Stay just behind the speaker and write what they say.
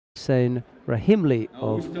Huseyn Rahimli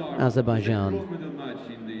of Azerbaijan. Medal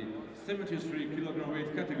match in the 73 kilogram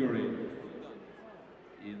weight category.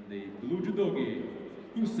 In the blue judogi,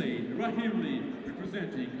 Huseyn Rahimli,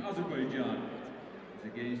 representing Azerbaijan, is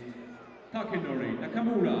against Takenori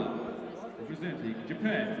Nakamura, representing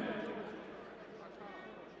Japan.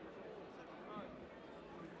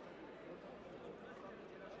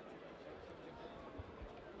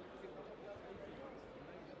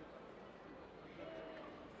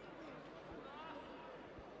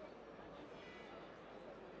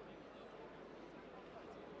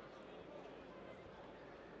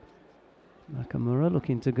 Nakamura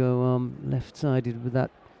looking to go left-sided with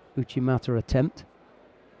that Uchimata attempt.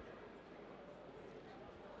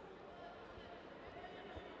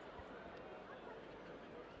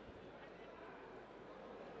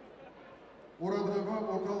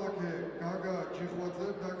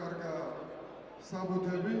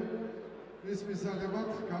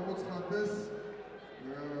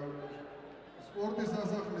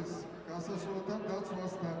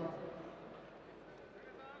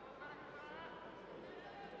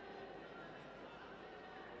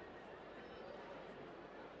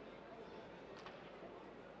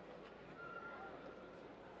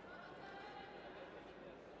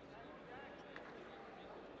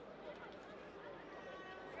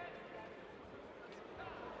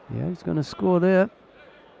 Yeah, he's going to score there.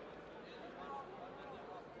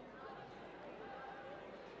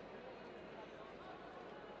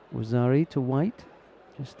 Wazari to white,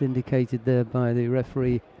 just indicated there by the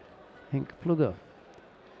referee Henk Plugger.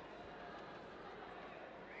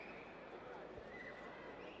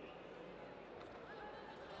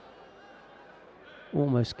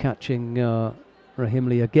 Almost catching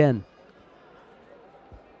Rahimli again.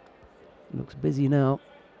 Looks busy now,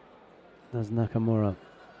 does Nakamura.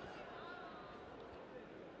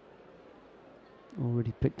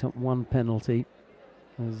 Already picked up one penalty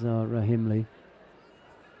as Rahimli.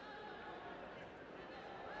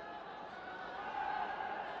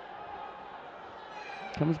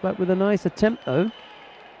 Comes back with a nice attempt though.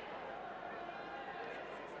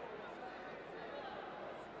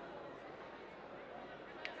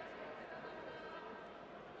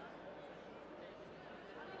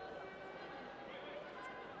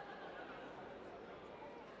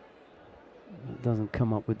 It doesn't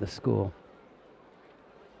come up with the score.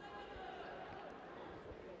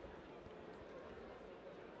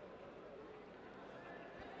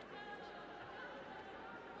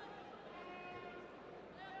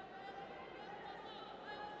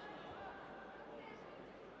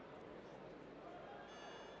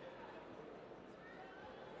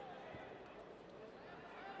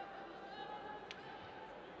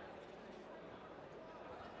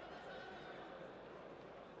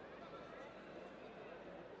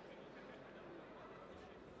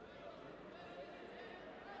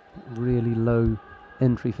 Really low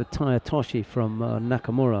entry for Toshi from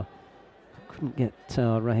Nakamura. Couldn't get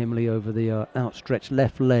Rahimli over the outstretched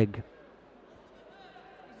left leg.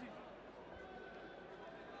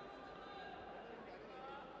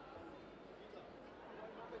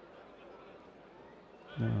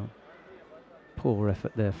 No. Poor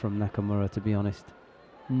effort there from Nakamura, to be honest.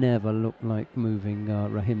 Never looked like moving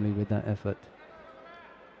Rahimli with that effort.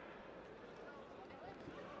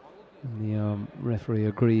 And the referee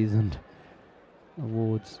agrees and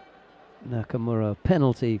awards Nakamura a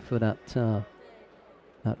penalty for that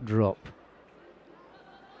that drop.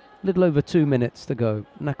 Little over 2 minutes to go.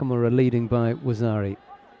 Nakamura leading by Wazari.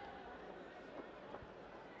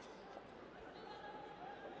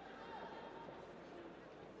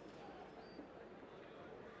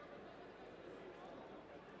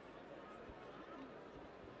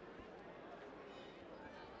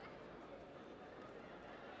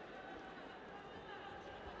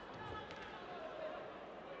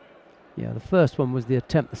 Yeah, the first one was the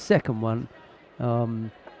attempt. The second one,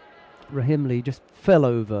 Rahimli just fell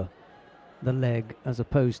over the leg as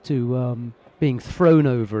opposed to being thrown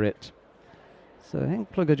over it. So Henk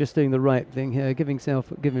Plugger just doing the right thing here, giving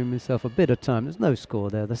himself a bit of time. There's no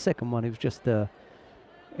score there. The second one, it was just it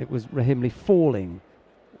was Rahimli falling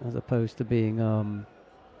as opposed to being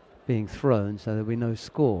thrown. So there'll be no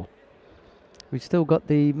score. We've still got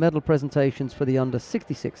the medal presentations for the under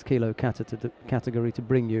 66 kilo category to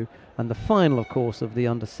bring you, and the final, of course, of the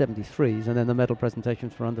under 73s, and then the medal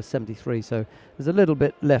presentations for under 73. So there's a little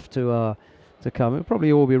bit left to come. It'll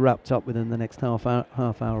probably all be wrapped up within the next half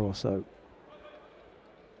hour or so.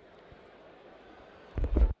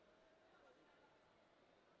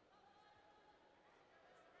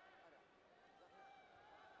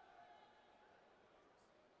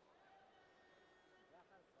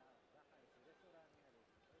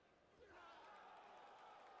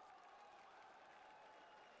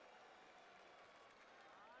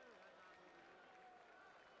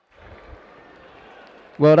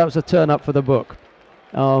 Well, that was a turn up for the book.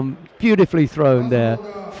 Beautifully thrown there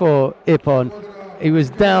for Ippon. He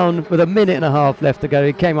was down with a minute and a half left to go.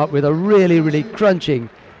 He came up with a really, really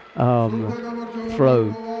crunching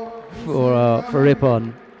throw for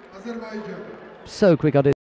Ippon. So quick.